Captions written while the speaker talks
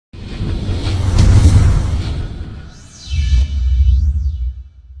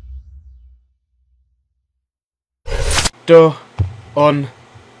Proyecto on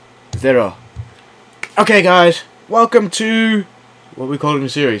Zero. Okay, guys, welcome to what we call in the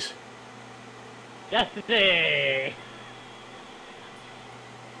series. Destiny.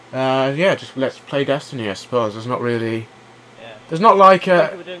 Yeah, just let's play Destiny, I suppose. There's not really. Yeah. There's not like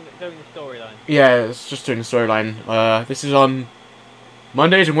a. We're doing the storyline. Yeah, it's just doing the storyline. This is on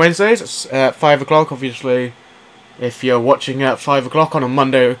Mondays and Wednesdays. It's at 5 o'clock, obviously. If you're watching at 5 o'clock on a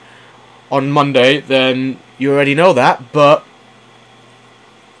Monday, then you already know that. But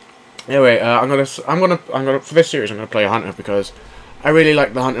anyway, I'm gonna for this series I'm gonna play a hunter because I really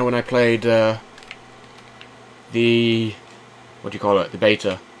liked the hunter when I played the what do you call it? The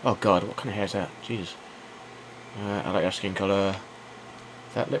beta. Oh God, what kind of hair is that? Jesus. I like that skin colour.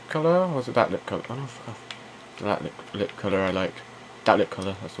 Is that lip colour? Or was it that lip colour? Oh no, fuck off. That lip colour I like. That lip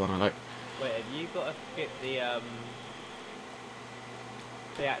colour, that's the one I like. Wait, have you got to skip the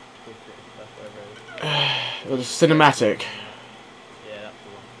theatrical stuff, whatever it is? It was cinematic. Yeah, that's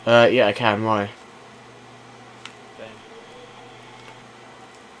the one. Yeah, I can. Why? Same.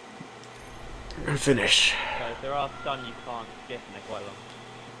 And finish. So there are some you can't skip and they're quite long.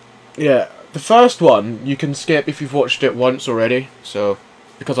 Yeah, the first one you can skip if you've watched it once already. So,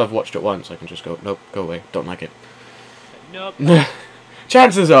 because I've watched it once, I can just go, nope, go away, don't like it. Nope.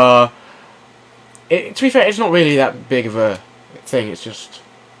 Chances are, to be fair, it's not really that big of a thing. It's just,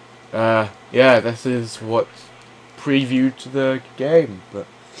 yeah, this is what's previewed to the game. But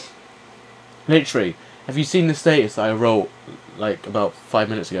literally, have you seen the status that I wrote like about 5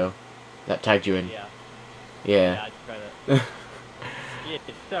 minutes ago? That tagged you in. Yeah. Yeah. I just read it. Yeah,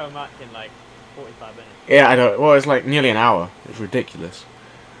 it's so much in like 45 minutes. Yeah, I know. Well, it's like nearly an hour. It's ridiculous.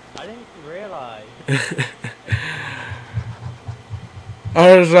 I didn't realise.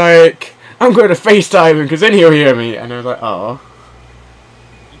 I was like, I'm going to FaceTime him because then he'll hear me. And I was like, oh.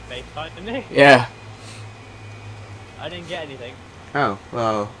 You FaceTimed me? Yeah. I didn't get anything. Oh,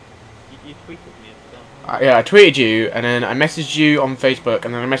 well. You tweeted me and stuff. Yeah, I tweeted you, and then I messaged you on Facebook,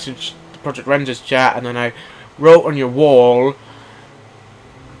 and then I messaged the ProjectRenderz chat, and then I wrote on your wall,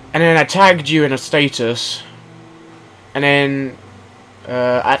 and then I tagged you in a status, and then,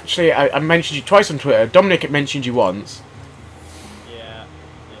 actually, I mentioned you twice on Twitter. Dominic mentioned you once. Yeah.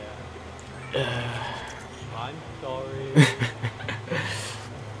 I'm sorry.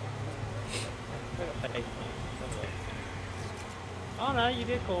 Oh no, you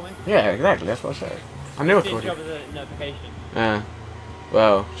did call me. Yeah, exactly, that's what I said. I knew I called you. Your job as a notification.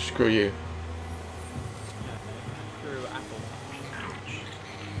 Well, screw you. Screw Apple.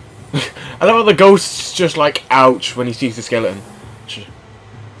 I love how the ghost's just like, ouch, when he sees the skeleton. Yeah.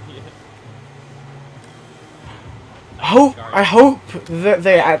 I hope that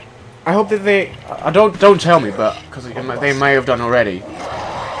they don't tell me, but because they may have done already.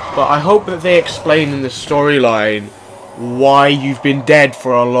 But I hope that they explain in the storyline why you've been dead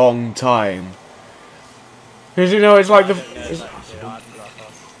for a long time. Because you know, it's like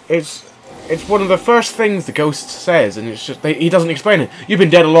it's one of the first things the ghost says, and it's just he doesn't explain it. You've been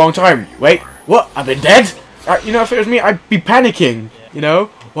dead a long time. Wait, what? I've been dead? You know, if it was me, I'd be panicking. You know,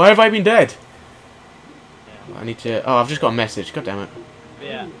 why have I been dead? I need to. Oh, I've just got a message. God damn it.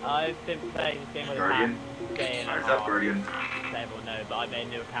 Yeah, I've been playing this game with a Guardian. Day and a half. Guardian. Everyone know, but I made a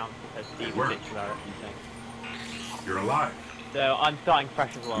new account because Stevey bitched about it. You're alive. So I'm starting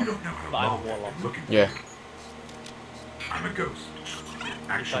fresh as well. You don't know but I'm how a long warlock. I'm looking. Yeah. I'm a ghost.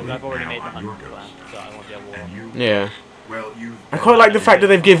 Actually, I've already made the I'm your hunter plan, ghost. so I want to be a warlock. And you, Yeah. well, you. I quite like the fact that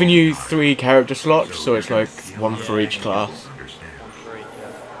they've given you 3 character slots, so it's like one for each class.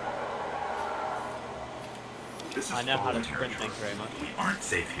 I know how to sprint things very much. We aren't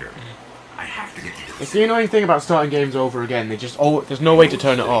safe here. I have to get you to It's the annoying thing about starting games over again. They just there's no way to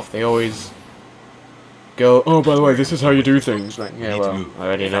turn it off. They always go, oh, by the way, this is how you do things. Like, yeah, well, I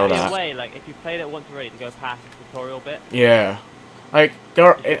already know In a that. way, like if you played it once already to go past the tutorial bit. Yeah, like there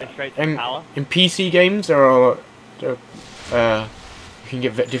are in PC games you can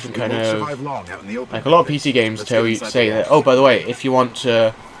get different kind of like a lot of PC games say that, oh, by the way, if you want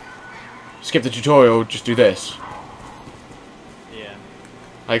to skip the tutorial, just do this. Yeah.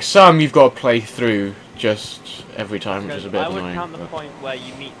 Like some you've got to play through just every time, which is a bit annoying. I would annoying. count the point where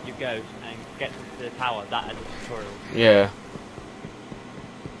you meet your ghost and get to the tower, that as a tutorial. Yeah.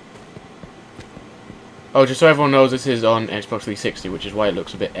 Oh, just so everyone knows, this is on Xbox 360, which is why it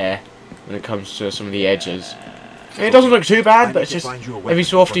looks a bit when it comes to some of the edges. And it doesn't look too bad, but it's just every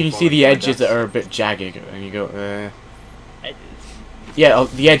so often you see the edges that are a bit jagged, and you go, Edges? Yeah,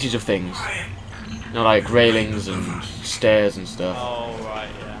 the edges of things. You know, like railings and stairs and stuff. Oh, right,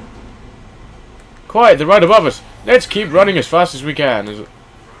 yeah. Quiet, they're right above us. Let's keep running as fast as we can. We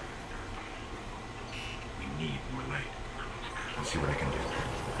need more light.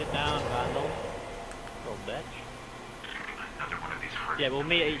 Yeah, we'll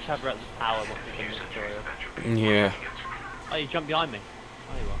meet each other at the tower once we finish the tutorial. Yeah. Oh, you jumped behind me.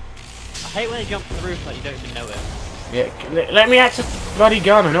 Oh, you are. I hate when they jump from the roof like you don't even know it. Yeah, let me access the bloody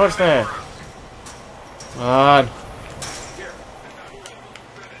gun, I know it's there. Come on.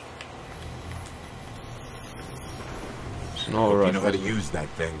 It's not You alright. know how to use that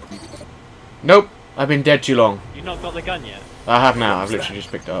thing. Nope, I've been dead too long. You've not got the gun yet? I have now, I've literally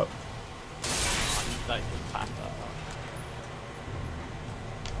just picked it up. I'm like to pass that up.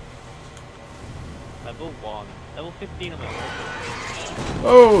 Level 1. Level 15 on my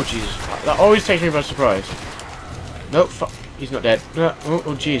Oh, jeez. That always takes me by surprise. Nope, he's not dead. No,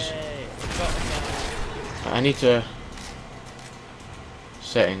 oh, jeez. I need to...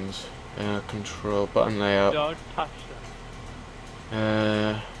 Settings. Control, button layout. Don't touch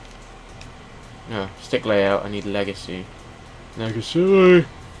them. No, stick layout, I need legacy. Legacy!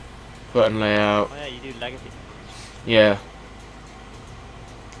 Button layout. Oh yeah, you do legacy. Yeah.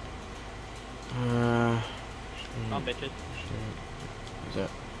 Come on, bitches. Is that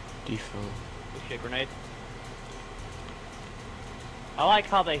default? Oh shit, grenade. I like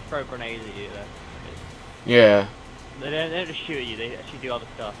how they throw grenades at you though. Yeah, They don't just shoot at you, they actually do other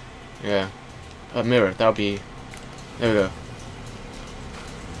stuff. yeah. A mirror, that'll be... There we go.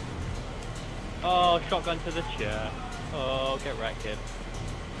 Oh, shotgun to the chair. Oh, get wrecked, kid.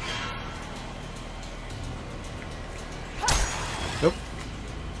 Nope.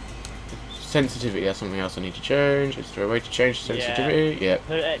 Sensitivity, that's something else I need to change. Is there a way to change sensitivity? Yeah.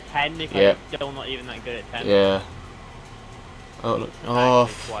 Put it at 10 because Yeah. I'm still not even that good at 10. Yeah. Oh, look.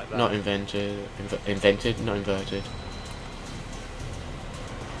 Off. quite bad. Not invented. Invented, not inverted.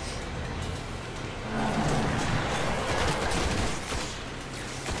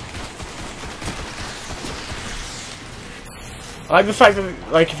 I like the fact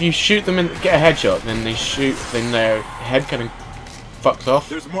that, like, if you shoot them and get a headshot, then they shoot, then their head kind of fucks off,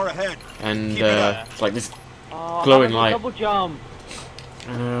 There's more ahead. and Keep it up. it's like this Oh, glowing how light. about the double jump.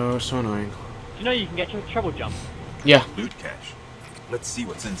 Oh, so annoying. Do you know you can get your treble jump? Yeah, Loot cache. Let's see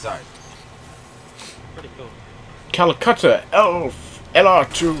what's inside. Pretty cool. Calcutta Elf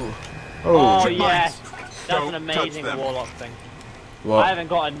LR2. Oh, Oh, yes. That's Don't an touch amazing them. warlock thing. I what? haven't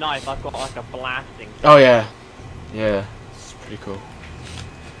got a knife, I've got like a blasting. Oh yeah, yeah. It's pretty cool.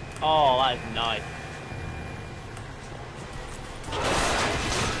 Oh, that is nice.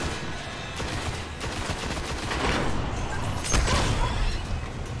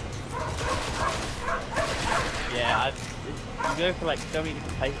 Yeah, you go for like so many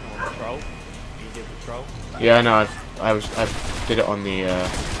different places on patrol. You do patrol. Yeah, I know. I did it on the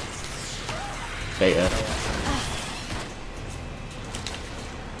beta.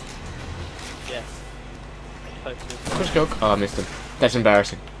 Yeah. Supposed to. Push go. Oh, I missed him. That's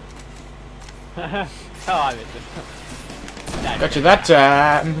embarrassing. Oh, I missed it. Gotcha that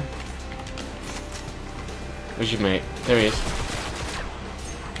time. Where's your mate? There he is.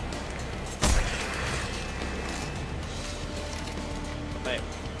 Wait,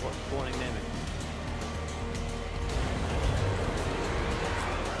 what's spawning near me?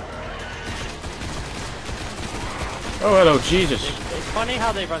 Oh, hello, Jesus. It's funny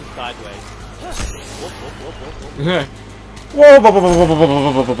how they run sideways. Whoop, whoop, whoop, whoop, whoop. Whoa, whoa, whoa, whoa, whoa,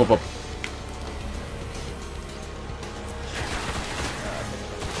 whoa, whoa, whoa, whoa, whoa.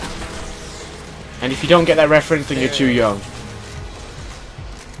 And if you don't get that reference, then you're too young.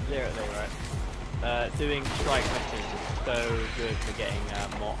 Zero, right. Doing strike missions is so good for getting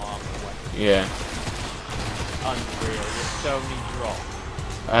more armor and weapons. Yeah. Unreal, there's so many drops.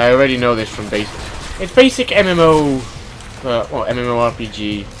 I already know this from basic. It's basic MMO, well,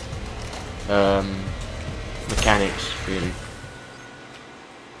 MMORPG mechanics, really.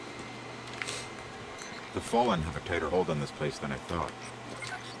 The Fallen have a tighter hold on this place than I thought.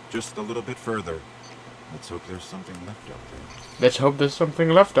 Just a little bit further. Let's hope there's something left out there. Let's hope there's something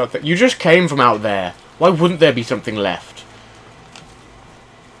left out there. You just came from out there. Why wouldn't there be something left?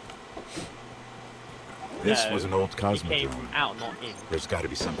 This No, was an old You came Cosmodrome. from out, not in. There's got to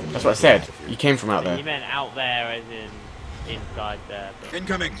be something. That's what I said. You came from out You there. meant out there as in inside there. But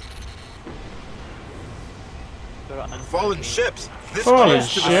Incoming. Fallen Fallen ships. This Fallen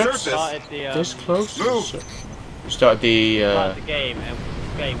close to the ships? surface. Started the This close? Move. We started the started the game and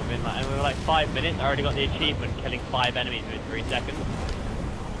within like, and we were like 5 minutes. I already got the achievement killing 5 enemies within 3 seconds.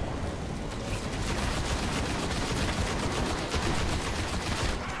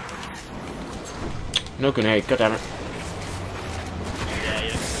 no grenade. God damn it! Yeah,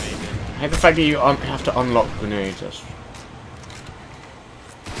 you don't do anything. I hate the fact that you have to unlock grenades. That's...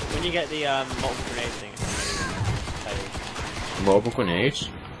 When you get the multiple grenade thing, it's Mobile grenades?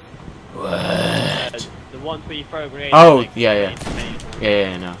 What? the ones where you throw grenades. Oh, like, yeah, yeah. many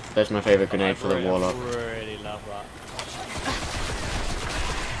Yeah, no. That's my favourite grenade for the warlock. I really love that.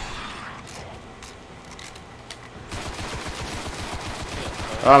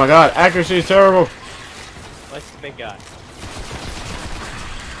 Oh my god, accuracy is terrible! Where's the big guy? I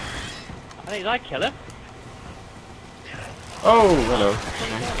think, did I kill him? Oh, hello.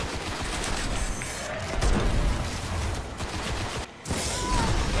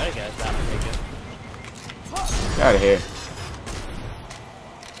 There he goes, that was good. Get out of here.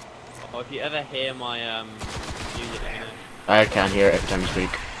 Oh, if you ever hear my music, let me know. I can hear it every time you speak.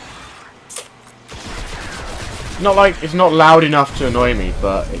 Not like it's not loud enough to annoy me,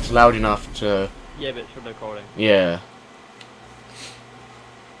 but it's loud enough to. Yeah, but it's for the recording. Yeah.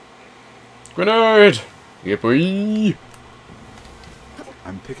 Grenade! Yippee!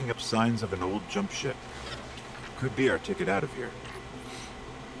 I'm picking up signs of an old jump ship. Could be our ticket out of here.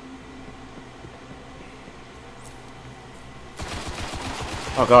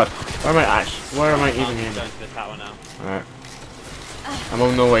 Oh god, where am I actually? Where am I even in? I'm going to the tower now. Alright. I'm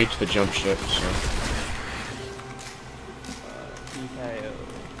on the way to the jump ship, so. TKO.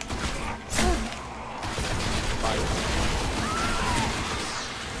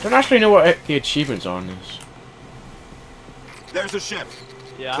 Don't actually know what the achievements are on this. There's a ship.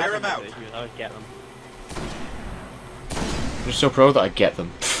 Yeah, Clear I him out. I would get them. I'm just so pro that I get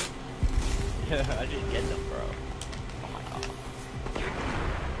them. Yeah, I just get them, bro. Oh my god.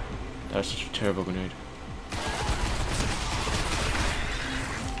 That was such a terrible grenade.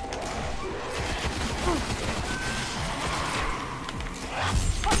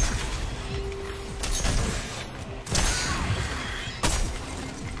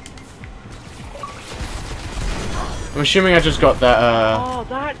 I'm assuming I just got that, Oh,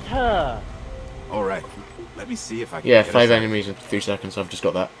 that's her! Alright. Let me see if I can yeah, get 5 us out. enemies in 3 seconds, I've just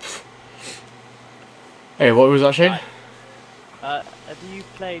got that. Hey, what was that, Shane? Have you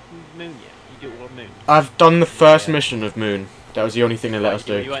played Moon yet? You do all of Moon? I've done the first mission of Moon. That was the only thing they let us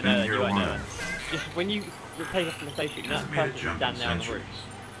do. You won't know that, you won't know that. Just when you take off from the station, that person can stand there on the roof.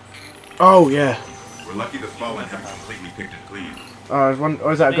 Oh, yeah. We're lucky the Fallen have completely picked it clean. Oh,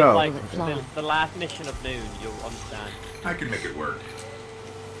 was that a girl? Like, the last mission of Moon, you'll understand. I can make it work.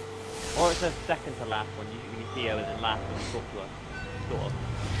 Or it's the second to last one, you see her as the last one you talk to her. Sort of.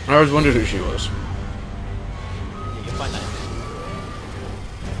 I always wondered who she was. Yeah, you'll find that in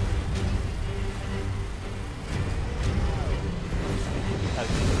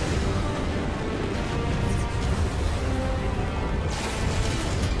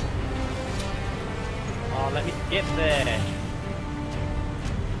Oh, let me skip there.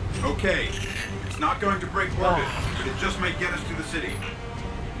 Okay. It's not going to break orbit, but it just might get us to the city.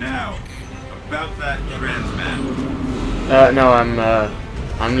 Now, about that transmat. No,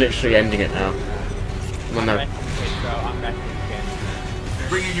 I'm literally ending it now. Well, no. I'm resting again.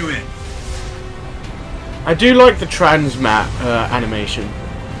 Bringing you in. I do like the transmat animation.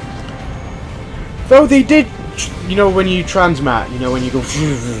 Though they did, you know, when you transmat, you know, when you go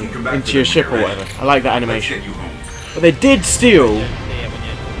into your ship or whatever. I like that animation. But they did steal.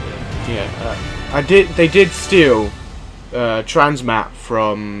 Yeah, they did steal transmat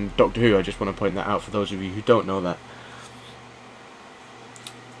from Doctor Who. I just want to point that out for those of you who don't know that.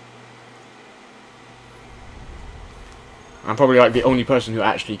 I'm probably like the only person who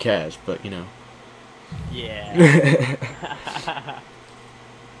actually cares, but you know. Yeah.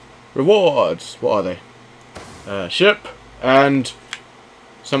 Rewards. What are they? Ship and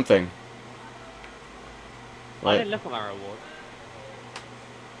something. I didn't look at my reward.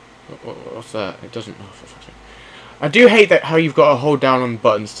 What's that? It doesn't. Oh, for fuck's sake. I do hate that how you've got to hold down on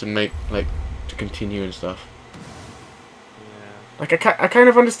buttons to make to continue and stuff. Yeah. Like I kind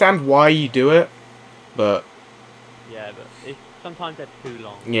of understand why you do it, but yeah, but sometimes they're too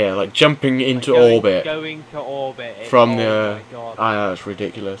long. Yeah, like jumping into like orbit. Going to orbit From oh the. My God. I know, it's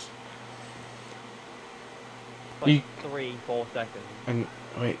ridiculous. Like 3-4 seconds. And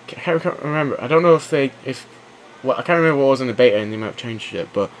wait, I can't remember. I don't know if I can't remember what was in the beta, and they might have changed it,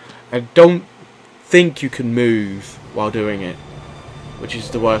 but I don't think you can move while doing it, which is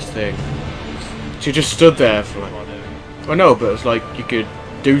the worst thing. So you just stood there for like. I know, but it's like you could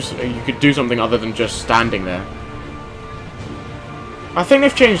do something other than just standing there. I think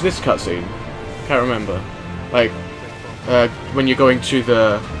they've changed this cutscene. Can't remember. Like when you're going to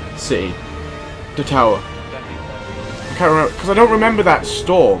the city, the tower. I can't remember because I don't remember that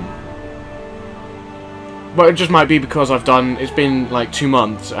storm. But it just might be because it's been like 2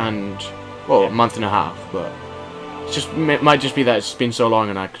 months and, well, a month and a half, but it might just be that it's been so long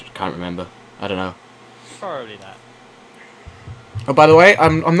and I can't remember. I don't know. Probably that. Oh, by the way,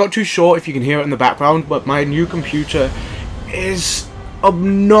 I'm not too sure if you can hear it in the background, but my new computer is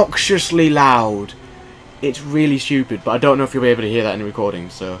obnoxiously loud. It's really stupid, but I don't know if you'll be able to hear that in the recording,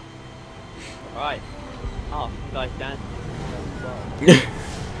 so... Right. Oh, some guys dancing.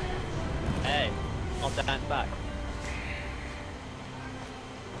 Hey, I'll dance back.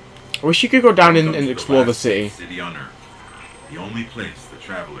 I wish you could go down and explore the city. City on Earth. The only place the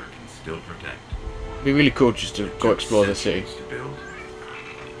traveler can still protect. It'd be really cool just to go explore the city. To build.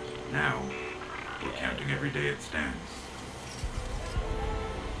 Now, we're counting every day it stands.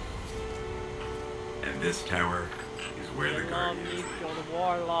 And this tower is where the guard is. The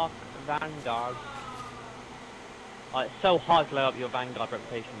Warlock Vanguard. Oh, it's so hard to level up your Vanguard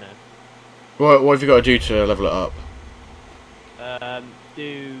reputation now. What have you got to do to level it up?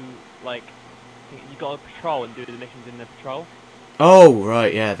 Do, like, you got to patrol and do the missions in the patrol. Oh,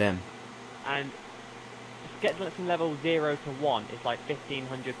 right, yeah, them. And to get from level 0 to 1, it's like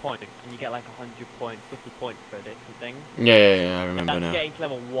 1500 points, and you get like 100 points, 50 points for different things. Yeah, I remember and that's now. getting to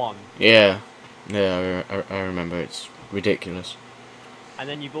level 1. Yeah, I remember, it's ridiculous. And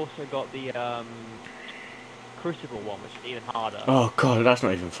then you've also got the, Crucible one, which is even harder. Oh god, that's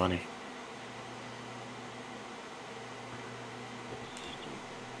not even funny.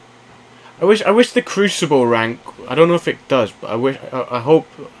 I wish the Crucible rank, I don't know if it does, but I hope,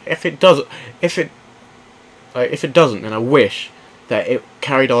 if it doesn't, then I wish that it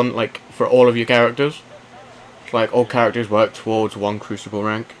carried on, like, for all of your characters. Like, all characters work towards one Crucible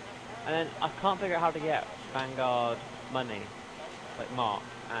rank. And then, I can't figure out how to get Vanguard money, like Mark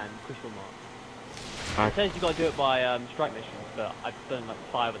and Crucible Mark. It says you got to do it by strike missions, but I've done like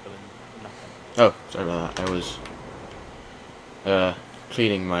 5 of them and nothing. Oh, sorry about that. I was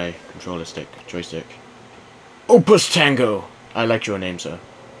cleaning my controller joystick. Opus Tango! I like your name, sir.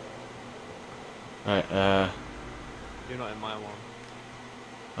 Alright, You're not in my one.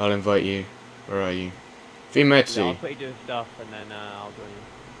 I'll invite you. Where are you? Yeah, Vimetsi. I'll put you doing stuff and then I'll join you.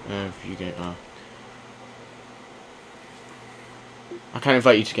 If you get, I can't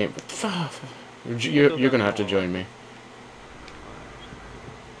invite you to game, but you're gonna have to join me.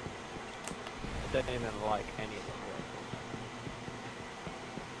 I don't even like any of them.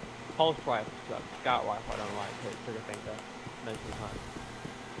 Pulse rifle sucks. Scout rifle I don't like, so it's trigger finger most of the time.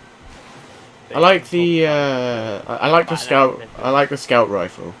 I like the I like the scout. I like the scout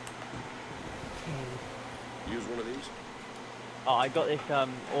rifle. Use one of these? Oh, I got this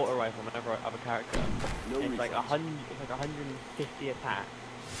auto rifle whenever I have a character. It's like 150 attack,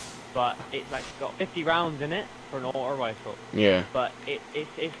 but it's like got 50 rounds in it for an auto rifle. Yeah. But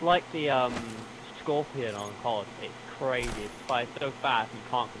it's like the Scorpion on COD. It's crazy. It fires so fast you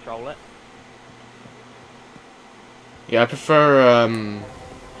can't control it. Yeah, I prefer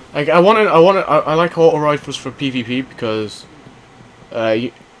like I like auto rifles for PvP because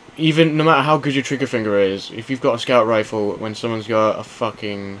even no matter how good your trigger finger is, if you've got a scout rifle, when someone's got a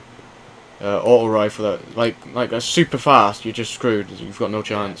fucking auto rifle that like that's super fast, you're just screwed. You've got no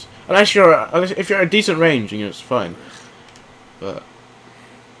chance. Unless if you're at a decent range, you know, it's fine. But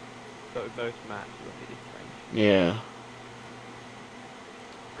Both match with this range. yeah,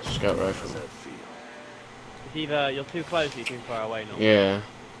 scout rifle. It's either you're too close or you're too far away. Not Yeah.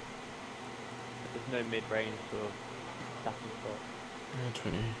 There's no mid-range sort of staffing spot.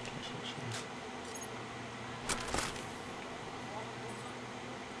 20.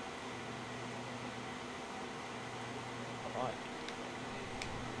 Alright.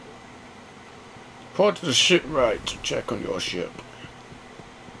 Report to the ship right to check on your ship.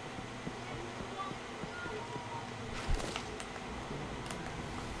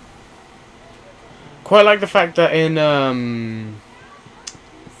 Quite like the fact that in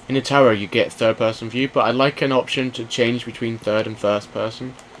the tower you get third person view, but I like an option to change between third and first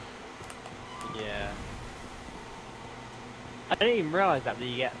person. Yeah. I didn't even realise that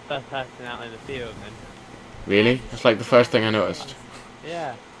you get first person out in the field, man. Really? That's like the first thing I noticed.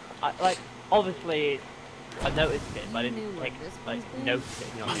 Yeah. Like, obviously, I noticed it, but I didn't notice it,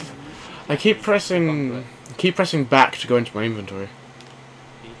 you know what I mean? I keep pressing back to go into my inventory.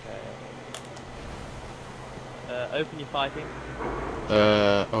 Open your fighting.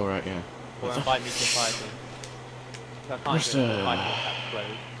 Oh right, yeah. Or invite me to fighting. So I can't Where's do it, the fighting tab's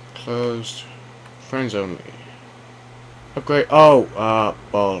closed. Closed. Friends only. Upgrade. Oh,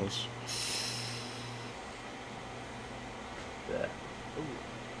 balls. There.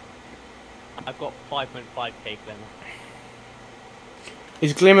 Ooh. I've got 5.5k glimmer.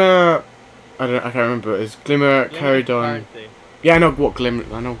 Is Glimmer? I can't remember. Is Glimmer carried on? Currency. Yeah, I know what Glimmer.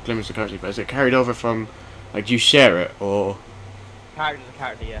 I know Glimmer's the currency, but is it carried over from? Like, do you share it or? Character's a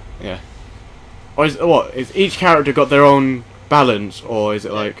character, yeah. Yeah. Or is each character got their own balance, or is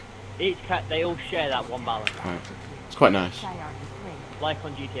it like? They all share that one balance. Right. It's quite nice. Like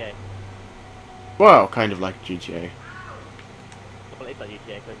on GTA. Well, kind of like GTA. Well, it's like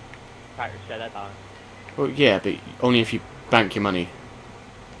GTA because characters share their talent. Well, yeah, but only if you bank your money.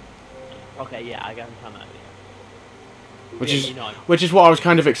 Okay, yeah, I can tell that. Which Yeah, is you know, which is what I was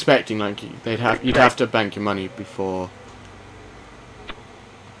kind of expecting. Like you'd have to bank your money before.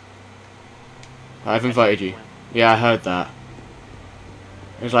 I've invited you. Yeah, I heard that.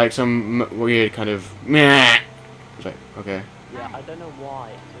 It's like some weird kind of meh. It's like okay. Yeah, I don't know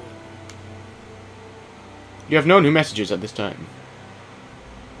why. You have no new messages at this time.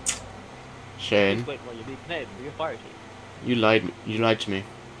 Shane, Wait, well, you're being connected with your fire team. you lied. You lied to me.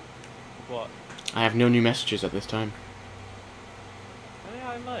 What? I have no new messages at this time.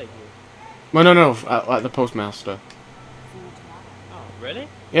 I lied to you. Well, no, at the postmaster. Oh, really?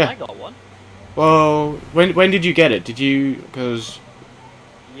 Yeah. I got one. Well, when did you get it? Did you? Because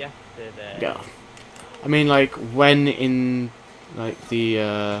Yesterday. yeah, I mean like when in like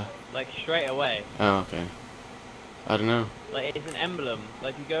the. Like straight away. Oh, okay. I don't know. Like it's an emblem.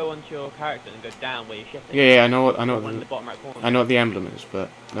 Like you go onto your character and go down where you're shifting. Yeah, I know what One in the bottom right corner. I know what the emblem is, but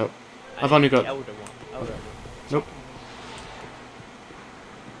nope. And I've only it's got. the elder one. Elder. Nope.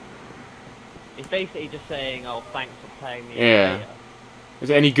 It's basically just saying, "Oh, thanks for playing me." Yeah. Later. Is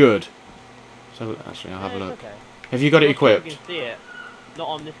it any good? So actually, I'll have a Yeah, look. it's okay. Have you got it I'm not sure equipped? You can see it. Not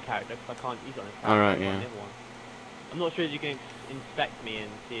on this character because I can't use it on this character. Alright, but on yeah. the other one. I'm not sure if you can inspect me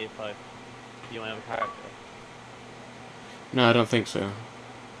and see if I see my other character. No, I don't think so. I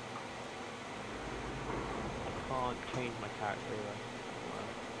can't change my character either.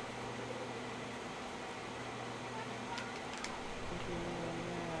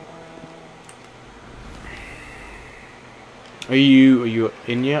 Are you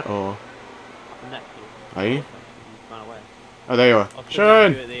in yet or I'm next to you. are you? You ran away. Oh, there you are. I'll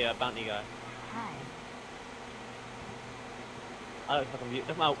Sean. the bounty guy. Hi. I look like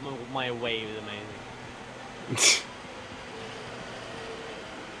I'm my wave is amazing.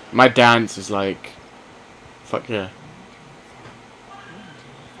 My dance is like, fuck yeah.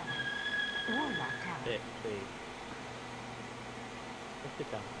 Or locked out. Sit, please. Let's sit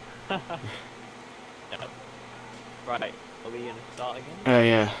down. Yep. Right, are we gonna start again?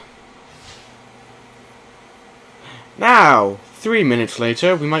 Yeah. Now, 3 minutes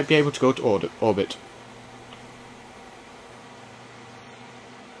later, we might be able to go to orbit.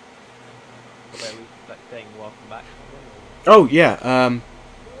 Where we like saying welcome back. Oh yeah.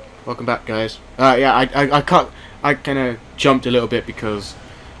 Welcome back, guys. Yeah, I kind of jumped a little bit because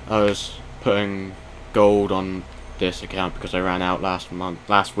I was putting gold on this account because I ran out last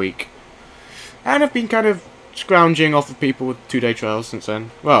week, and I've been kind of scrounging off of people with 2-day trials since then.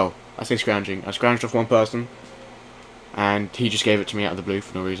 Well, I say scrounging. I scrounged off one person, and he just gave it to me out of the blue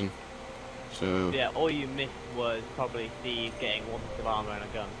for no reason. So Yeah, all you missed was probably Steve getting 1 piece of armor and a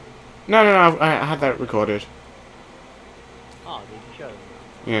gun. no, I had that recorded. Oh, did you show them?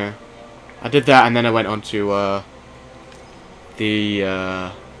 Yeah, I did that, and then I went on to the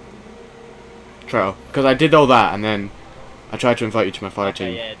trial because I did all that, and then I tried to invite you to my fire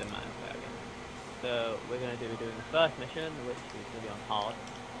team. Yeah, it doesn't matter. Okay. So we're doing the first mission, which is gonna be on hard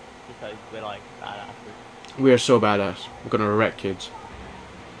because we're like badasses. We are so badass. We're gonna wreck kids.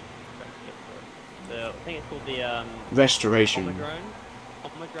 So I think it's called the Restoration.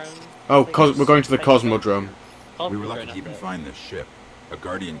 Omodrome. Oh, we're going to the Cosmodrome. We were lucky to even find this ship. A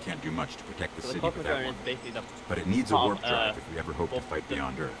Guardian can't do much to protect the So the city with that Cosmodrome one. is basically the But it needs a part warp of, drive if we ever hope to fight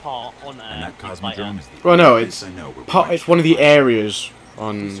beyond Earth. part on Earth. And that is like, Cosmodrome is the Well, no, only it's place I know where we part. might It's one of the find- areas We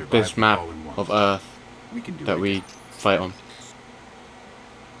on survived this the map fallen ones. of Earth We can do that it we again. fight on.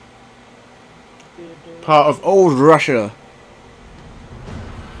 Part of Old Russia.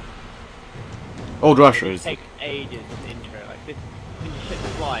 Old Russia It is. takes ages in the intro. Like this ship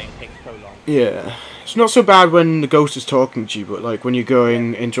flying takes so long. Yeah, it's not so bad when the ghost is talking to you, but like when you're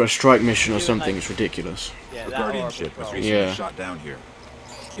going into a strike mission or something, it's ridiculous. Yeah, The that Guardian or a ship was patrol. recently Yeah. shot down here.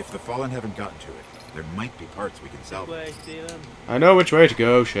 If the Fallen haven't gotten to it, there might be parts we can salvage. Way, see them? I know which way to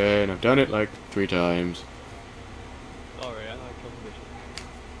go, Shane. I've done it like 3 times. Sorry, I know I killed the bishop.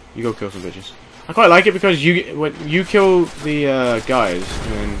 You go kill some bitches. I quite like it because when you kill the guys,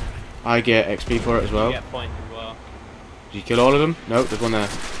 and then I get XP for it as well. You get points as well. Did you kill all of them? No, there's one there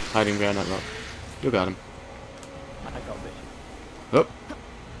hiding behind that rock. You got him. I got bishop.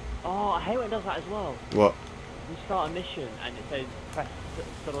 Oh, Oh, I hate when it does that as well. what? You start a mission and it says press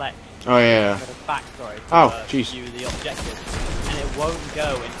select. Oh yeah. With a backstory to Oh, jeez. view the objective, and it won't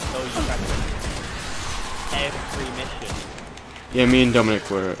go until you press every mission. Yeah, me and Dominic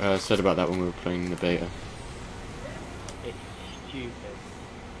were said about that when we were playing the beta. It's stupid.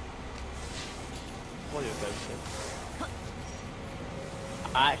 What are you going to?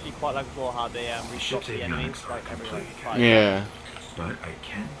 I actually quite like for how they restock the enemies like every like 5 Yeah. But I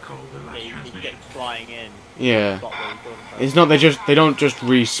can call the last seconds. You get transmission. flying in. Yeah. Spot where you build them It's not they don't just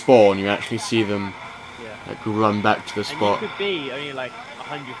respawn. You actually see them Yeah. like run back to the And you spot. could be only like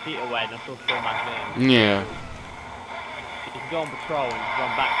 100 feet away and still spawn back in. Yeah. You can go on patrol and just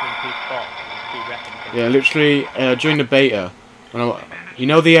run back to the key spot and keep wrecking things. Yeah, literally during the beta, you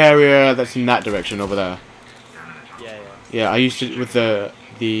know the area that's in that direction over there. Yeah. Yeah, I used to with the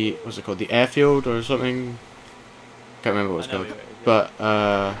what's it called, the airfield or something. Can't remember what it's I know called. what it is, yeah. But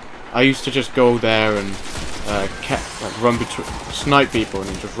I used to just go there and run between, snipe people, and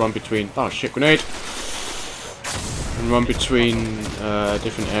then just run between. Oh shit, grenade! And run between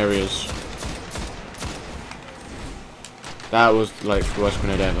different areas. That was like the worst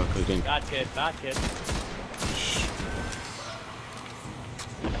grenade ever because it didn't. Bad kid.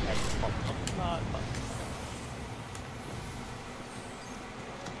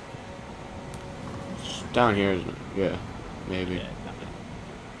 It's down here, isn't it? Yeah, maybe. Yeah, exactly.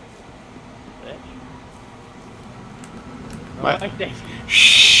 Bitch. What? Right, Dave.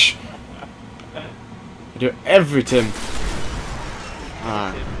 Shh! I do it every Tim.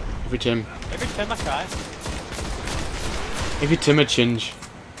 Ah, every Tim. Every time I try. Every Tim a chinge.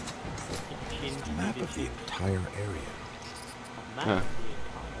 Map of the entire area. Huh.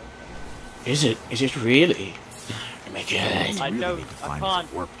 Is it? Is it really? Oh my god. I Really don't. need to I find can't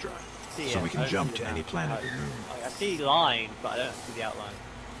this warp drive, see so it. we I can don't jump see to the any map. planet or moon. I see lines, but I don't see the outline.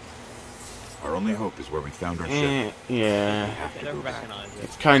 Our only hope is where we found our ship. Yeah. We have I to don't go back. recognise it.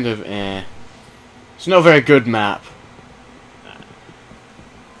 It's kind of eh. It's not a very good map.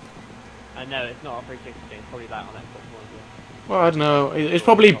 I know it's not a 360. It's probably that on Xbox One. Well, I don't know. It's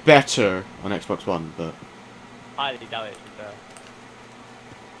probably better on Xbox One, but I highly doubt it. To be fair.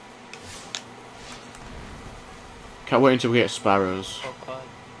 can't wait until we get sparrows.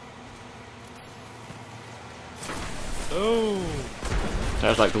 Oh. That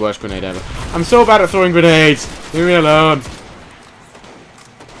was like the worst grenade ever. I'm so bad at throwing grenades. Leave me alone.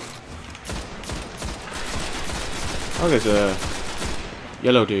 Oh, there's a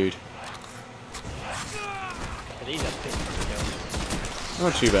yellow dude. These are 50 kills.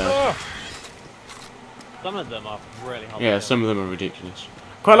 Not too bad. Some of them are really hard. Yeah, to kill. some of them are ridiculous.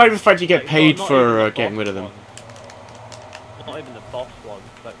 Quite like the fact you get Like, paid not even for the getting boss rid of them. ones. Not even the boss ones,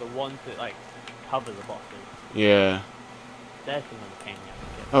 like the ones that like cover the bosses. Yeah. There's some of the pain you have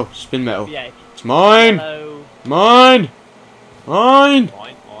to kill. Oh, spin metal. Yeah, It's mine! hello. Mine! Mine!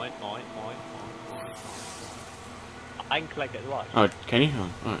 Mine. I can collect it as well. Oh, can you?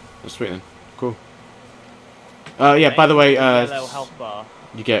 Oh, alright. That's sweet then. Cool. Yeah, by the way, Yellow health bar.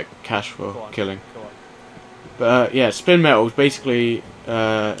 you get cash Go for on, killing. go on. But, yeah, spin metal is basically,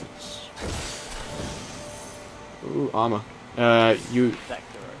 ooh, armor. You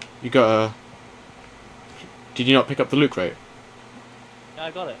Sector. got a... Did you not pick up the loot crate? Yeah,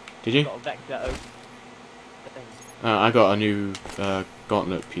 I got it. Did you? Got a vector oak thing. I got a new,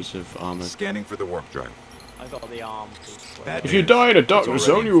 gauntlet piece of armor. Scanning for the warp drive. I got the arm piece. Bad If you news. die in a It's darkness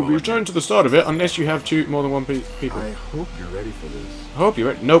already zone, you will be fallen. returned to the start of it unless you have more than one people. I hope you're ready for this. I hope you're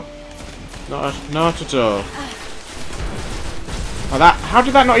ready. Nope. Not at all. Oh, how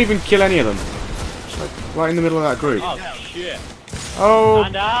did that not even kill any of them? It's like right in the middle of that group. Oh shit! Oh,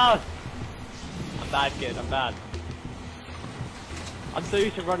 Stand down! I'm bad, kid. I'm bad. I'm so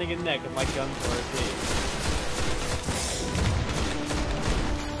used to running in there because my guns are OP.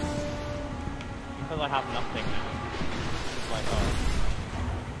 Because I have nothing now. It's like, oh.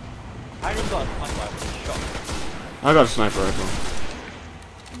 I haven't got a sniper rifle. Shot. I got a sniper rifle.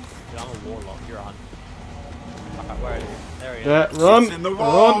 Dude, I'm a warlock. You're a hunter. Alright, where is he? There he is. Yeah, run! It's in the Run!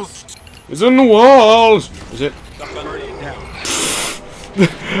 walls. It's in the walls! Is it? Shotgun ready down.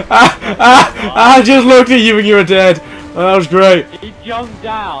 I just looked at you and you were dead. That was great. He jumped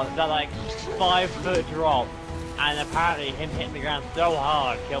down that like 5-foot drop, and apparently him hitting the ground so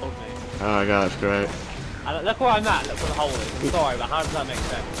hard killed me. Oh my god, that's great. And look where I'm at, look where the hole is. I'm sorry, but how does that make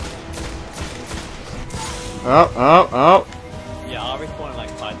sense? Oh. Yeah, I'll respawn in like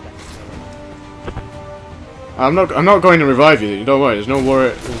 5 seconds. I'm not going to revive you. Don't worry.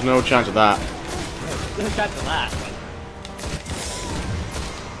 There's no chance of that. There's no chance of that.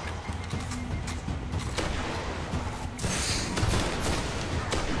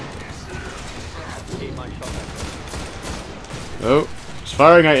 Keep my shotgun. Oh, it's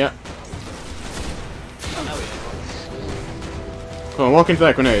firing at you. Oh, no, he is. Come on, walk into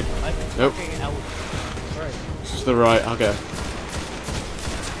that grenade. Nope. Fucking L. Where is he? This is the right. Okay.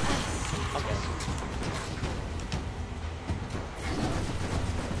 Okay.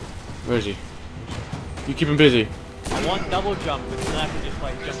 Where is he? You keep him busy. I I want double jump because then I can just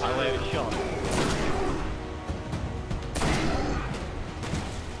like jump out of the way with a shot.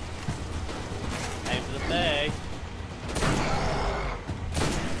 Aim for the face.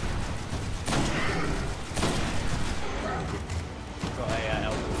 Got a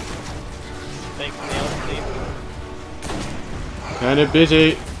L. Thanks for the L, Steve. Kinda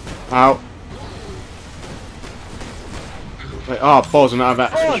busy. Ow. Wait, oh, balls, I'm out of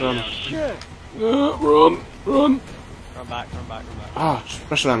access. Oh, shit! Run! Run back. Ah,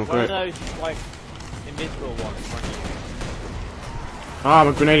 special ammo, One of great. those, like, invisible ones. Ah,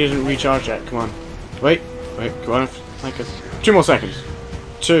 my grenade isn't recharged yet, come on. Wait, come on, like 2 more seconds.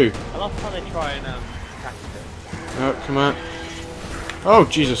 2. I love how they try and attack it. Oh, come on. Oh,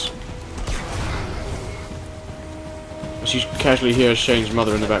 Jesus. She casually hears Shane's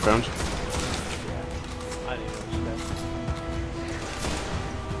mother in the background. I don't know what she does.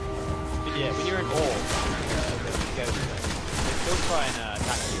 But yeah, when you're in ore, they still try and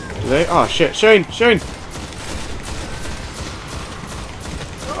attack you. Do they? Oh, shit. Shane!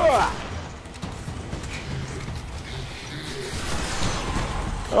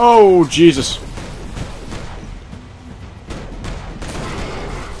 Oh, Jesus.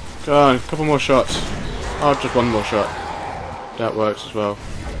 Come on, a couple more shots. Oh, just one more shot. That works as well.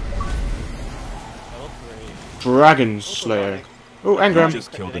 Dragon Slayer. Oh, Engram.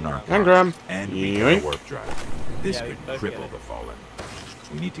 Just killed an arc. Engram. And we got a warp drive. This Yeah, we could both cripple get it. the Fallen.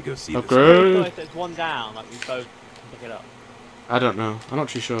 We need to go see Okay. So if there's one down, like we both pick it up. I don't know. I'm not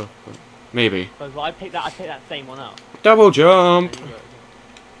too sure. But maybe. Because I picked that same one up. Double jump. And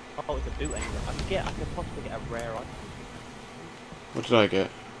oh, it's a boot anyway. I could possibly get a rare item. What did I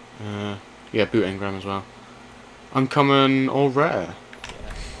get? Yeah, boot engram as well. Uncommon or rare?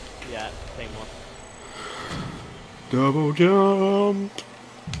 Yeah, same one. Double jump.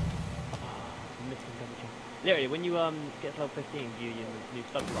 Missing double jump. Literally, when you get to level 15, you new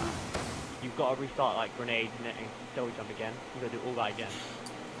sub class, you've got to restart like grenade, netting, double jump again. You got to do all that again.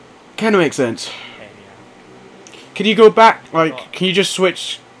 Kind of makes sense. Okay, yeah. Can you go back? Like, can you just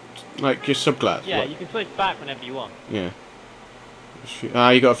switch, like, your subclass? Yeah, What? you can switch back whenever you want. Yeah. Ah,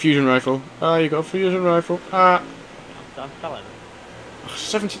 you got a fusion rifle. Ah, you got a fusion rifle. Ah. I'm selling it.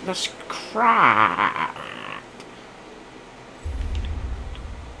 17. That's crap.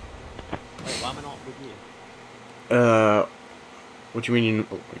 Wait, why am I not with you? What do you mean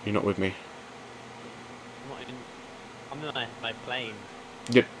you're not with me? I'm in my plane.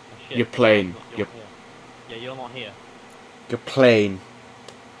 Yep. My ship. Your plane. You're Yep. here. Yeah, you're not here. Your plane.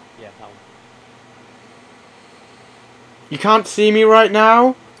 Yeah, that one. You can't see me right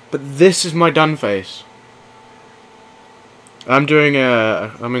now, but this is my done face. I'm doing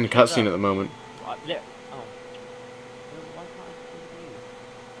I'm in a cutscene at the moment. Right, oh. Why can't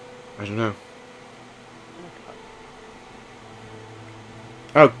I see you? I don't know.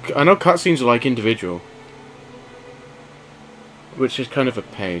 Oh, I know cutscenes are like individual, which is kind of a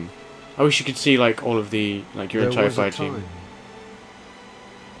pain. I wish you could see like all of the your entire fight team.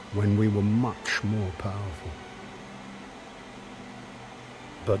 When we were much more powerful.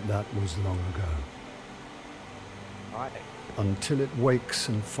 But that was long ago. Right. Until it wakes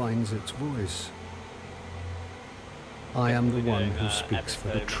and finds its voice. I am the one who speaks for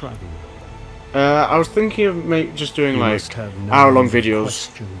the traveler. I was thinking of just doing You like must have no hour-long other videos,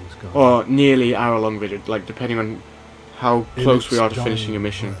 questions, God. or nearly hour-long videos, like depending on how In close we its are to finishing a dying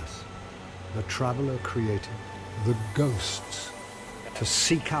mission. breath, the traveler created the ghosts to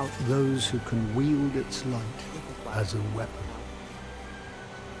seek out those who can wield its light as a weapon.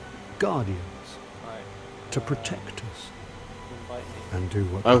 Guardians Right. to protect us Invite me. and do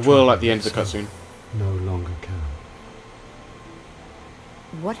what I the will traveler at the end of the itself cutscene. no longer can.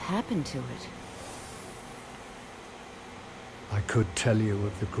 What happened to it? I could tell you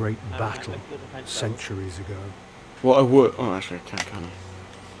of the great battle let's do defense centuries ago, What I would. Oh, actually, I can't, can I?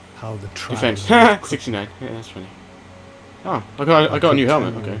 how the Defense. traveler 69. Yeah, that's funny. Oh, I got a could new tell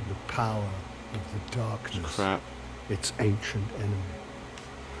helmet. you Okay. of the power of the darkness, Crap. its ancient enemy.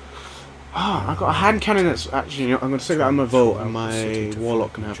 Ah, I got a hand cannon that's actually. You know, I'm going to stick that in my vault, and my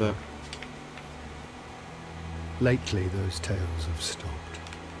warlock can have that. Lately, those tales have stopped.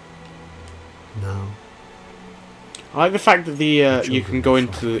 Now, I like the fact that the you children can go will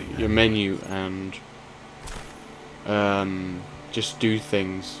into find your menu and just do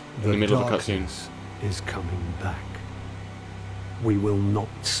things in the middle of the cutscene. darkness is coming back. We will not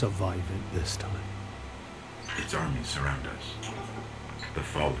survive it this time. Its armies surround us. The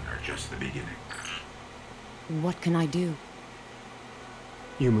Fallen are just the beginning. What can I do?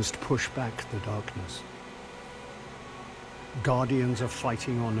 You must push back the darkness. Guardians are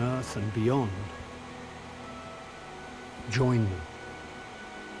fighting on Earth and beyond. Join me.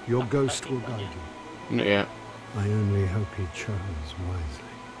 Your ghost will guide you. Not yet. I only hope he chose wisely.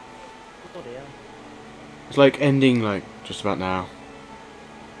 Oh dear. It's like ending like just about now.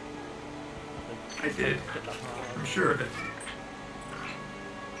 I did. I'm sure of it.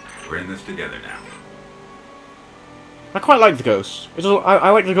 We're in this together now. I quite like the ghost. I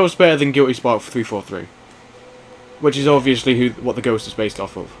like the ghost better than Guilty Spark 343, which is obviously what the ghost is based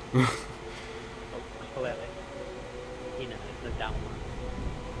off of. Oh, clearly. You know, there's no doubt.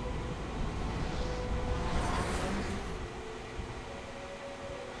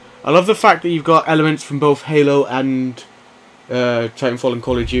 I love the fact that you've got elements from both Halo and Titanfall and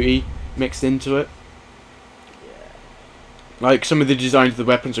Call of Duty mixed into it. Yeah. Like, some of the designs of the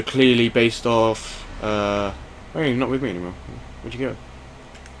weapons are clearly based off... Hey, you're not with me anymore. Where'd you go? I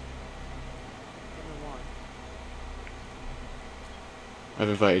don't know why. I've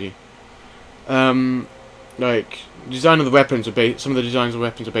invited you. Like, design of the weapons are based... Some of the designs of the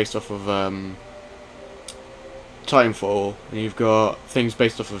weapons are based off of, Titanfall. And you've got things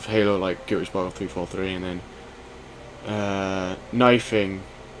based off of Halo, like Guilty Spark 343, and then... knifing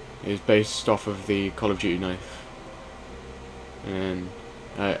is based off of the Call of Duty knife. And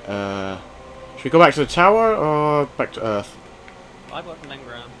should we go back to the tower or back to Earth? I've got some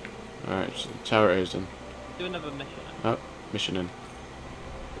engram. Alright, so the tower it is then. Do another mission. Oh, mission in. We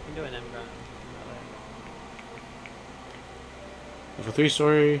can do an engram. Level 3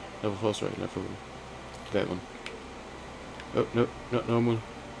 story, level 4 story, level... that one. Oh, no, not normal.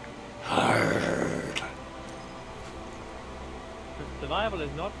 Hard. Survival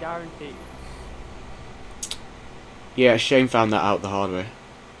is not guaranteed. Yeah, Shane found that out the hard way.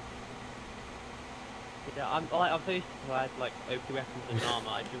 Yeah, I'm so used to I had like OP weapons and armor,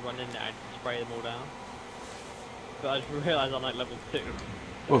 I just run in there and spray them all down. But I just realised I'm like level 2.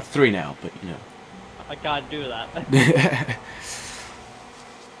 Well, 3 now, but you know. I can't do that.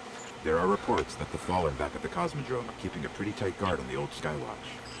 There are reports that the Fallen back at the Cosmodrome are keeping a pretty tight guard on the old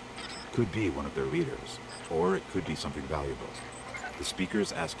Skywatch. Could be one of their leaders, or it could be something valuable. The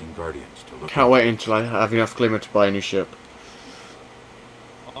speaker's asking Guardians to look... Can't wait until I have enough glimmer to buy a new ship.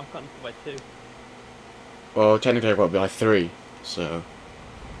 Oh, I can't buy 2. Well, technically I've got to buy 3, so...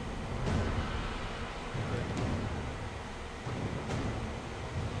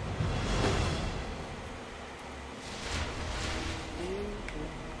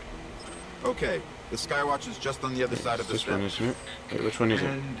 Okay, the Skywatch is just on the other side of the This one, strip. isn't it? Wait, which one is it?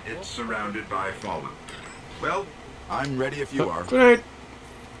 And it's surrounded by Fallen. Well, I'm ready if you are. Great!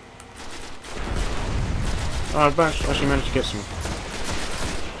 Oh, I've actually managed to get some.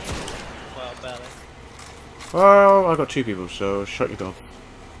 Well, barely. Well, I got 2 people, so shut your gob.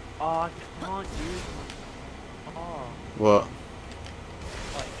 Oh, I can't use my... Oh, What?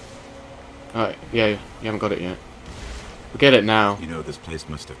 like... Alright, yeah, you haven't got it yet. We'll get it now. You know, this place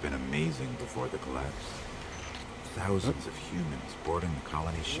must have been amazing before the collapse. Thousands of humans boarding the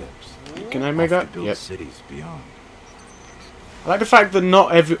colony ships. Can I make Off to that? build Yep. cities beyond. I like the fact that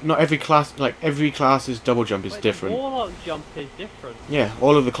not every class, like every class's double jump is Wait, different. The warlock jump is different. Yeah,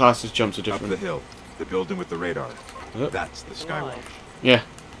 all of the classes' jumps are Up the different. hill, the building with the radar. Yep. That's the Skywatch. Right. Yeah.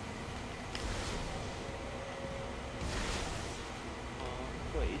 Oh,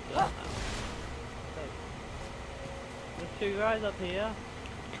 what he's done now. There's 2 guys up here.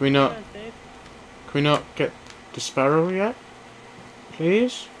 Can we not? Yes, Dave. Can we not get the sparrow yet?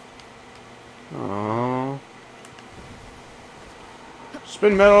 Please? Aww.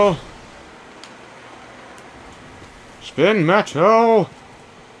 Spin metal! Spin metal!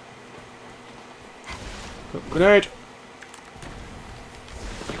 Grenade!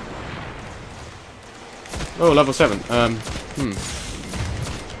 Oh, level 7.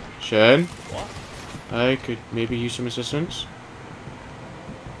 Shen? What? I could maybe use some assistance.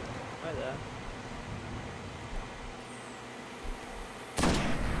 Right there.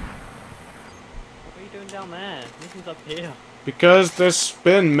 What are you doing down there? This is up here. Because there's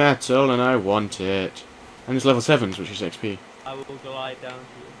spin metal and I want it. And there's level 7s, which is XP. I will glide down to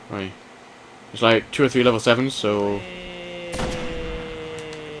you. Right. There's like 2 or 3 level 7s, so...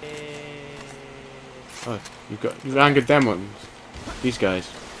 Oh, you've angered them ones. These guys.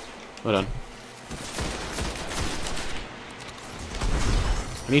 Well done.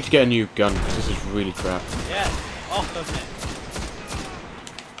 I need to get a new gun, because this is really crap. Yeah. Oh, doesn't it?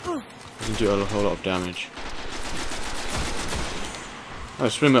 It doesn't do a whole lot of damage. Oh,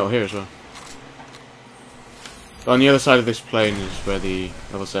 there's spin metal here as well. But on the other side of this plane is where the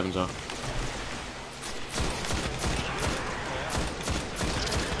level 7s are.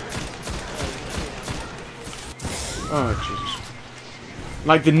 Oh, Jesus.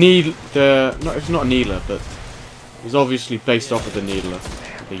 Like the need, no, it's not a needler, but It's obviously based off of the needler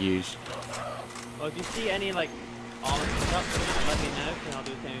that they used. Well, if you see any like armor stuff, let me know, and I'll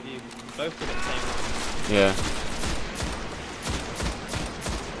do the same with you. Both did it the same one. Yeah.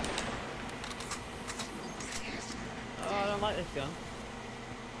 Oh, I don't like this gun.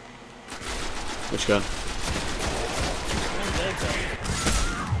 Which gun? Their gun.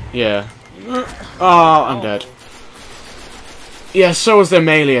 Yeah. Oh, I'm dead. Yeah, so was their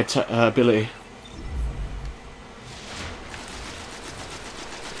melee ability.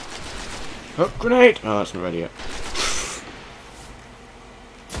 Oh, grenade! Oh, that's not ready yet.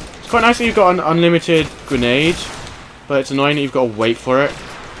 It's quite nice that you've got an unlimited grenade, but it's annoying that you've got to wait for it.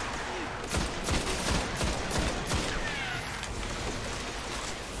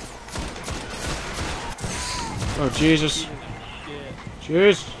 Oh, Jesus.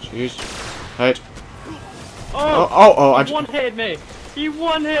 Jeez. Jeez. Right. Oh, he one-hitted me! He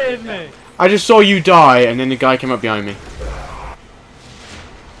one-hitted me! I just saw you die, and then the guy came up behind me.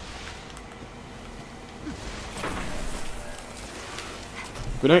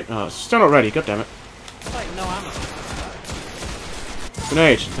 Grenade? Oh, it's still not ready, god damn it. It's like no ammo.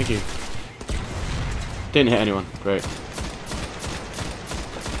 Grenade, thank you. Didn't hit anyone, great.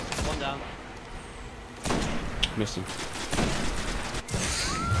 One down. Missed him.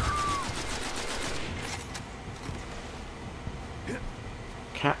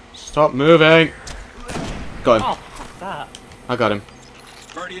 Cat, stop moving! Got him. Oh, fuck that. I got him.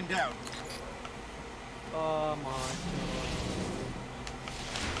 Guardian down. Oh my god.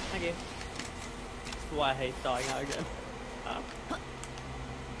 Thank you. That's why I hate starting out again.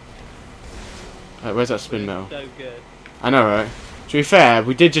 Where's that spin metal? So good. I know, right? To be fair,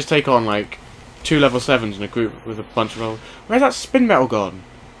 we did just take on like 2 level 7s in a group with a bunch of level. Where's that spin metal gone?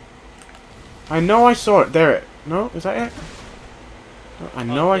 I know I saw it. There. No, is that it? No, I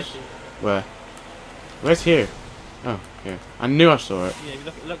know I. Where? Where's here? Oh, here. I knew I saw it. Yeah, if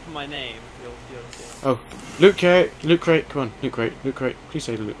you look for my name, you'll see it. Oh, loot crate, loot crate. Come on, loot crate, loot crate. Please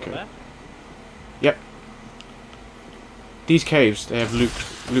say loot crate. Where? Yep. These caves, they have loot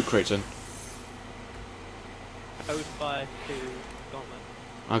crates in. Code 5 to Gauntlet.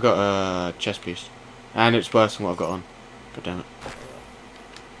 I got a chest piece, and it's worse than what I've got on. God damn it.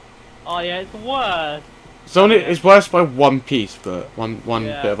 Oh yeah, it's worse. It's only it's worse by 1 piece, but one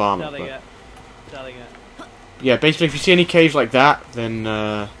Yeah, bit of armor. Selling But it. Selling it. yeah, basically, if you see any caves like that, then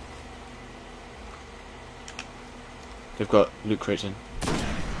they've got loot crates in.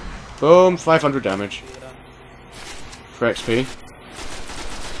 Boom, 500 damage Yeah. for XP.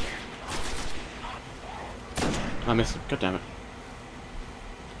 I missed him. God damn it.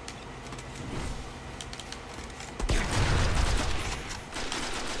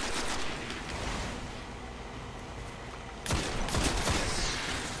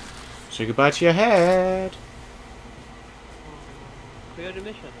 Say goodbye to your head. We got a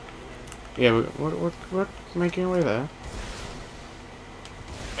mission. Yeah, we're making our way there.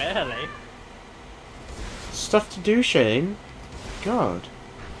 Barely. Stuff to do, Shane. God.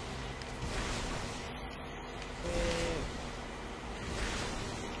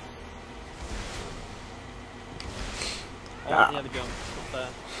 Oh, the other jump. Up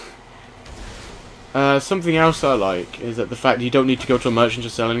there. Something else I like is that the fact that you don't need to go to a merchant to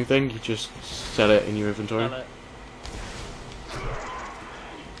sell anything, you just sell it in your inventory. Sell it.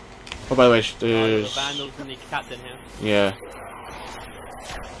 Oh, by the way, Oh, there's... the vandals and the captain here. Yeah.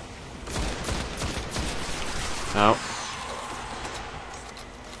 Ow.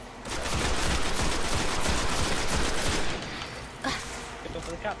 Good job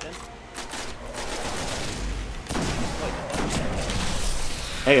for the captain.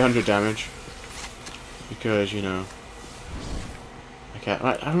 800 damage. Because, you know... I can't...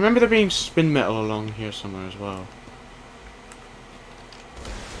 I remember there being spin metal along here somewhere as well.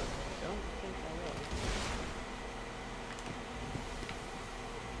 Don't think I will.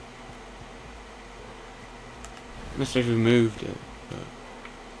 Unless they've removed it. But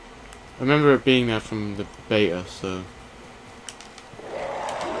I remember it being there from the beta, so...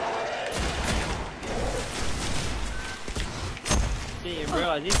 Didn't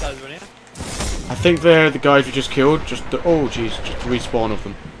realise these guys were in here. I think they're the guys we just killed. Just the, oh jeez, just the respawn of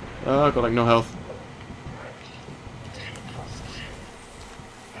them. I got like no health.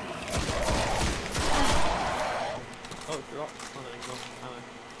 Oh, drop. Oh no, you got ammo.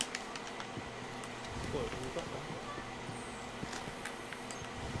 What have you got there?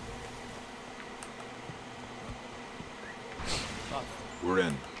 Fuck. We're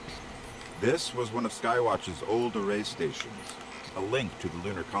in. This was one of Skywatch's old array stations, a link to the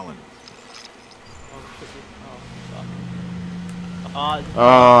lunar colony. Oh, shit. Oh, fuck.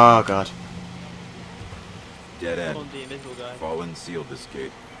 Oh god. Dead end. On the invisible guy. Fallen sealed this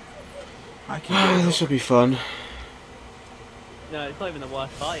gate. I can get it This will open. be fun. No, it's not even the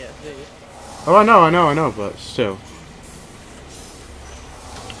worst part yet, is it? Oh, I know, but still.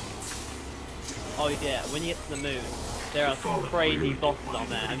 Oh yeah, when you get to the moon, there are some crazy bosses on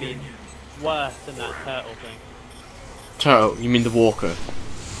there. I mean, worse than that turtle thing. Turtle? You mean the walker?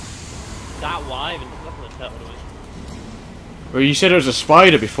 That one, I even that's not a turtle to me. Well, you said it was a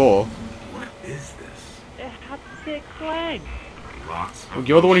spider before. What is this? It had 6 legs. Lots of Well,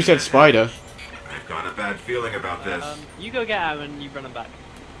 you're the one who said spider. I've got a bad feeling about this. You go get him and you run him back.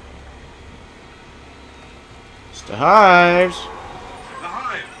 It's the hives. The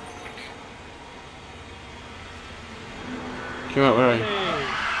hive! Come out, where are you?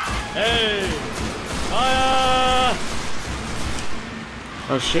 Hey! Fire!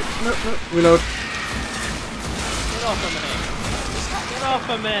 Oh shit. No, reload. Get off of me! Get off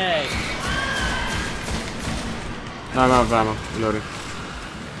of me! No, I'm out of ammo. Reloading.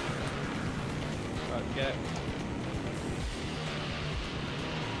 Right, go.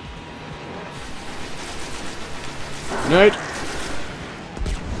 Nade.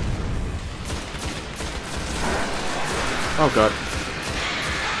 Oh god.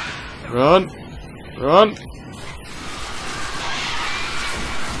 Run. Run.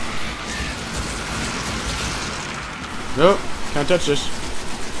 No, can't touch this.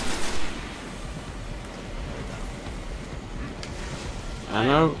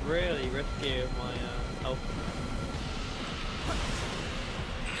 Ammo. I'm really risky with my health.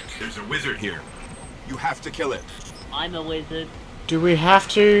 There's a wizard here. You have to kill it. I'm a wizard. Do we have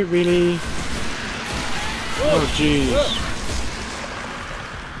to really? Oh jeez.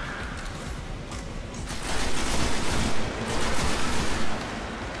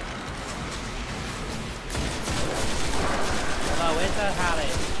 Oh, where's that Harry?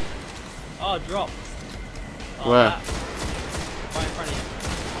 Oh, drop. Oh, Where? that. Right in front of you.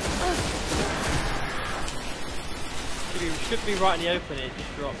 Should be right in the open, it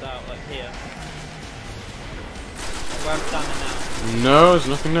just dropped out, like here. Where I'm standing now. No, there's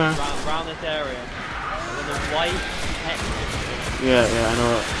nothing there. Around this area. With the white text. Yeah, I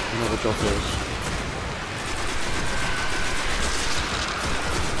know what the drop is.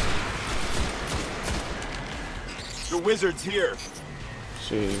 The wizard's here. Let's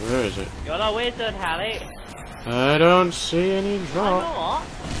see, where is it? You're a wizard, Harry. I don't see any I'm drop. not.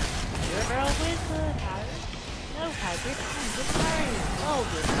 You're a wizard, Harry. No, Hagrid, I'm just Harry. Oh,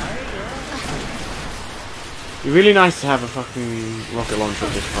 good Harry, yeah. It'd be really nice to have a fucking rocket launcher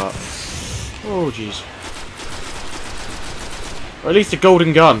at this part. Oh, jeez. Or at least a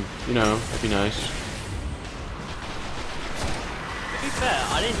golden gun, you know, that'd be nice. To be fair,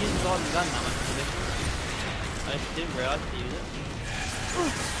 I didn't use the golden gun that much for this. I just didn't realise to use it.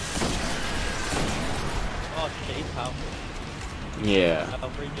 Oh shit, he's powerful. Yeah. Powerful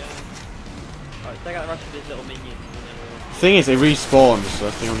regen. Alright, take out the rest of his little minions and then we'll... The thing is, they respawn, so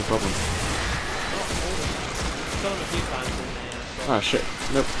that's the only problem. Killed him a few times in there. Oh shit.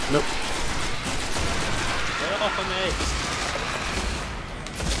 Nope, nope. Get off of me!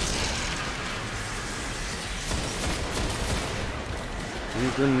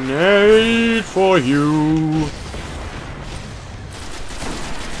 Grenade for you.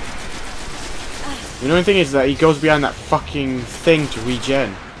 The only thing is that he goes behind that fucking thing to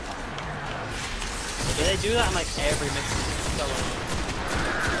regen. Yeah, they do that in like every mission. It's so annoying.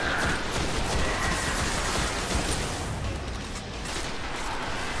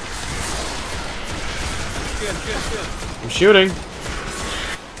 Shoot, I'm shooting.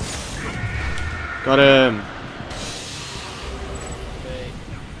 Got him.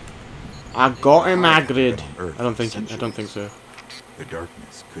 I got him, Hagrid. I don't think so. The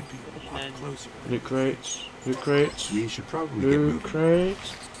darkness could be a lot closer. Loot crates. Loot crates. We should probably get Loot moving.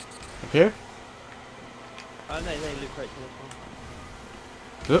 crates. Up here? Oh no, they loot crates in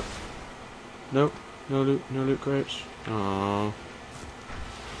this one. Oh. Nope. No loot crates. Oh.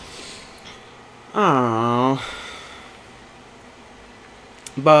 Oh.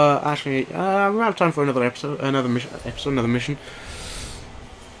 But actually, we have time for another episode, another mission.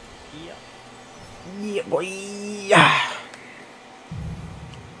 Yeah. Yeah, boy. Yeah.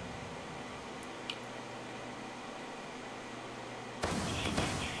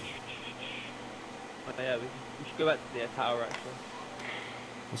 Oh yeah, we should go back to the tower actually.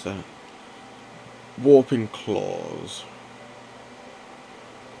 What's that? Warping claws.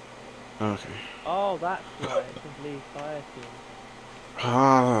 Okay. Oh, that's right. It's complete fire team.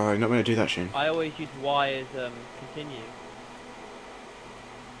 Ah, you're not going to do that, Shane. I always use Y as continue.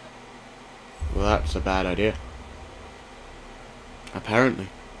 Well, that's a bad idea. Apparently.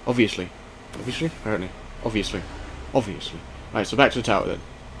 Obviously. Apparently. Obviously. Obviously. Right, so back to the tower then.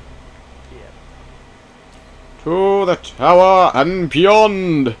 Yeah. To the tower and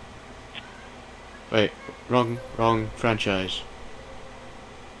beyond! Wait, wrong franchise.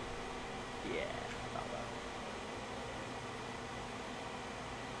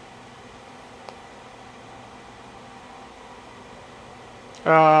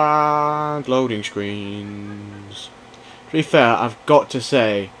 Yeah. And loading screens. To be fair, I've got to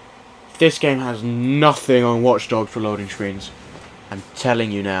say, this game has nothing on Watch Dogs for loading screens. I'm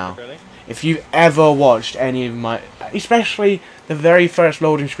telling you now. Really? If you've ever watched any of my... especially the very first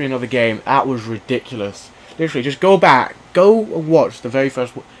loading screen of the game, that was ridiculous. Literally, just go back. Go and watch the very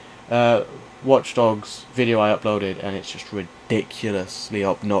first Watch Dogs video I uploaded, and it's just ridiculously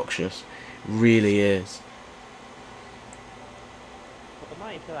obnoxious. It really is. Well,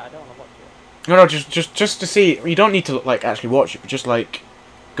 now you say that, I don't want to watch it. No, just to see. You don't need to like actually watch it, but just like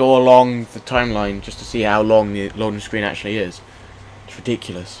go along the timeline just to see how long the loading screen actually is. It's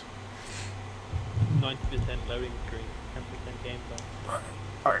ridiculous. 90% loading screen, 10% gameplay.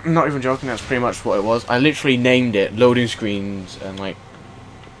 I'm not even joking. That's pretty much what it was. I literally named it loading screens and like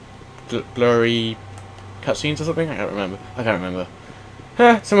blurry cutscenes or something. I can't remember.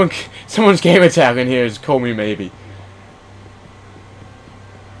 Someone's gamer tag in here has called me maybe.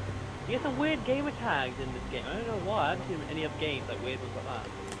 You get some weird gamer tags in this game. I don't know why. I haven't seen any other games like weird ones like that.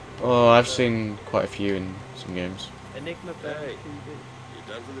 Oh, I've seen quite a few in some games. Enigma Hey. TV. You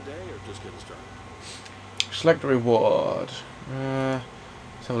done for the day or just getting started? Select a reward.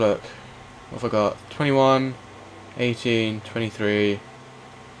 Let's have a look. What have I got? 21, 18, 23,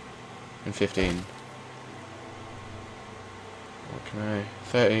 and 15. What can I?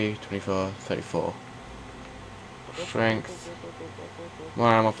 30, 24, 34. Strength. More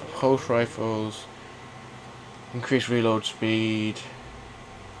ammo for pulse rifles. Increase reload speed.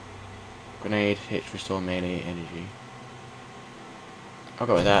 Grenade hits restore melee energy. I'll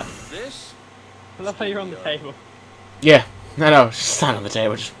go with that. This? I love how you're on the table. Yeah, no, just stand on the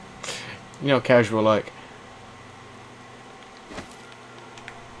table, just, you know, casual like.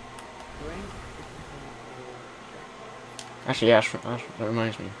 Actually, yeah, that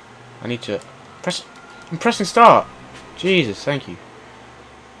reminds me. I need to press. I'm pressing start. Jesus, thank you.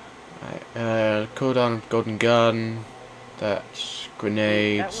 Right, cooldown of golden gun. That's That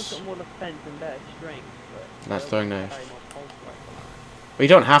grenades. one's got more defense and better strength. But That's the throwing other knife. one's carry more pulse rifle. But you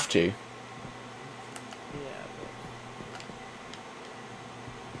don't have to. Yeah,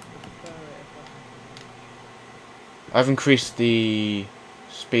 but... I've increased the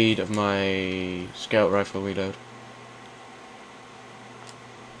speed of my scout rifle reload.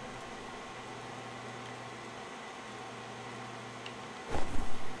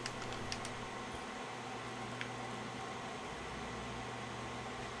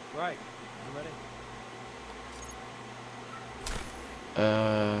 Right, I'm ready.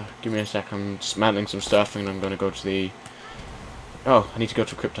 Give me a sec, I'm dismantling some stuff and I'm gonna go to the... Oh, I need to go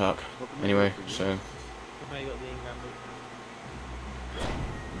to Cryptarch. Anyway, so... Now you got the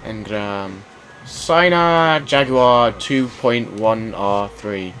Ingram boot. Engram. Sina Jaguar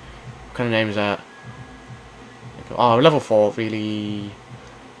 2.1R3. What kind of name is that? Oh, level 4, really...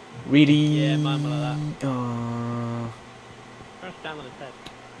 Really... Yeah, mine was like that. Trying to stand on his head.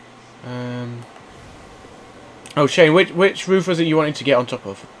 Oh, Shane, which roof was it you wanted to get on top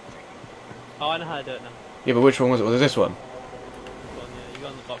of? Oh, I know how to do it now. Yeah, but which one was it? Was it this one? This one, yeah, you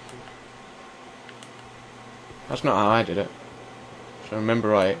got on the boxes. That's not how I did it. If I remember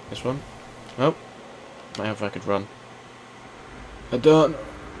right, this one? Nope. Might have if I could run. I don't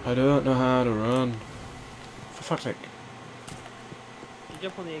know how to run. For fuck's sake. You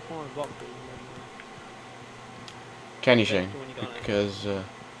jump on the corner of the boxes and Can you, then... Shane? When you got on it. Because, Yeah,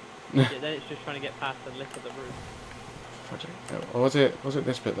 then it's just trying to get past the lift of the roof. fuck's sake. Or was it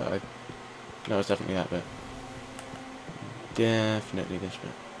this bit that I... No, it's definitely that bit. Definitely this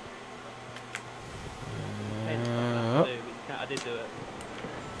bit. I did do it.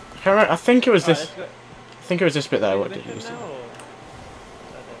 I can't remember, I think it was Alright, this... let's go. I think it was this bit that I wanted to Mission use. now, or-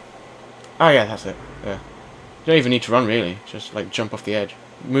 Oh yeah, that's it. Yeah. You don't even need to run really. Just like jump off the edge.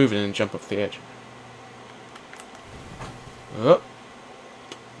 Move and then jump off the edge. Oh.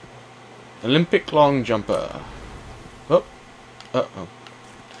 Olympic long jumper. Oh. Uh-oh.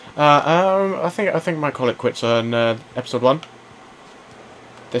 I think I might call it quits on episode 1.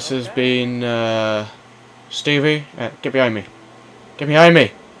 This has been Stevey. Get behind me. Get behind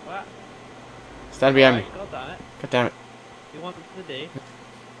me. What? Stand behind me. God damn it. God damn it. You want it to the D?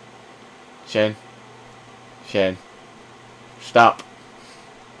 Shane. Shane. Stop.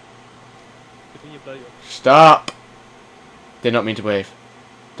 When you blow your... Stop. Did not mean to wave.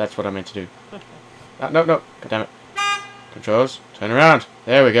 That's what I meant to do. No. God damn it. Controls. Turn around.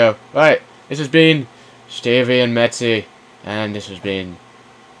 There we go. Right. This has been Stevey and Metzi. And this has been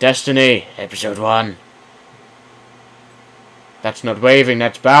Destiny, Episode 1. That's not waving,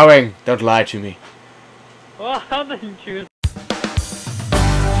 that's bowing. Don't lie to me. Well, how did you choose